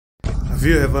Have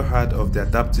you ever heard of the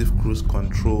adaptive cruise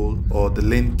control or the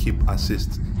lane keep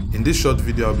assist? In this short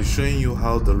video, I'll be showing you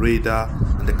how the radar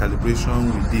and the calibration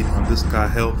we did on this car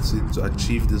helps it to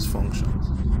achieve these functions.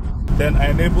 Then I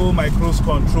enable my cruise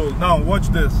control. Now watch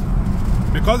this.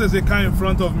 Because there's a car in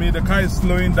front of me, the car is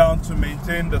slowing down to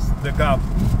maintain the gap.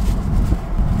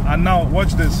 And now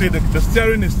watch this. See, the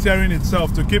steering is steering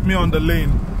itself to keep me on the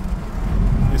lane.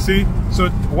 You see? So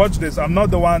watch this. I'm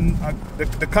not the one,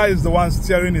 the car is the one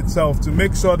steering itself to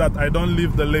make sure that I don't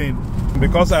leave the lane.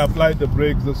 Because I applied the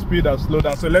brakes, the speed has slowed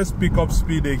down. So let's pick up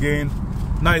speed again.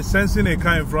 Now it's sensing a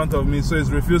car in front of me, so it's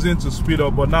refusing to speed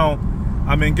up. But now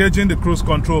I'm engaging the cruise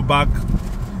control back.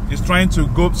 It's trying to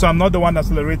go, so I'm not the one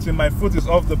accelerating. My foot is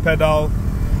off the pedal,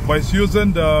 but it's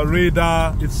using the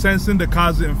radar. It's sensing the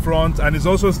cars in front, and it's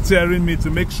also steering me to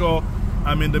make sure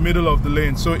I'm in the middle of the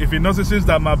lane. So if it notices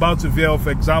that I'm about to veer off,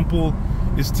 for example,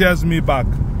 it steers me back,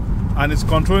 and it's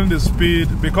controlling the speed.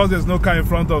 Because there's no car in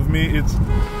front of me,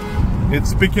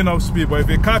 it's picking up speed. But if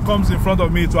a car comes in front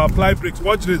of me to apply brakes,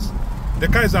 watch this. The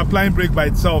car is applying brake by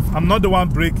itself. I'm not the one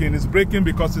braking. It's braking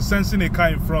because it's sensing a car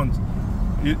in front.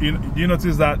 You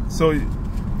notice that? So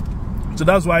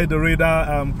that's why the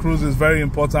radar cruise is very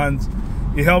important.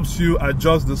 It helps you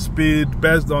adjust the speed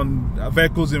based on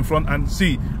vehicles in front. And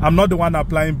see, I'm not the one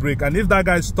applying brake. And if that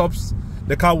guy stops,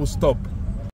 the car will stop.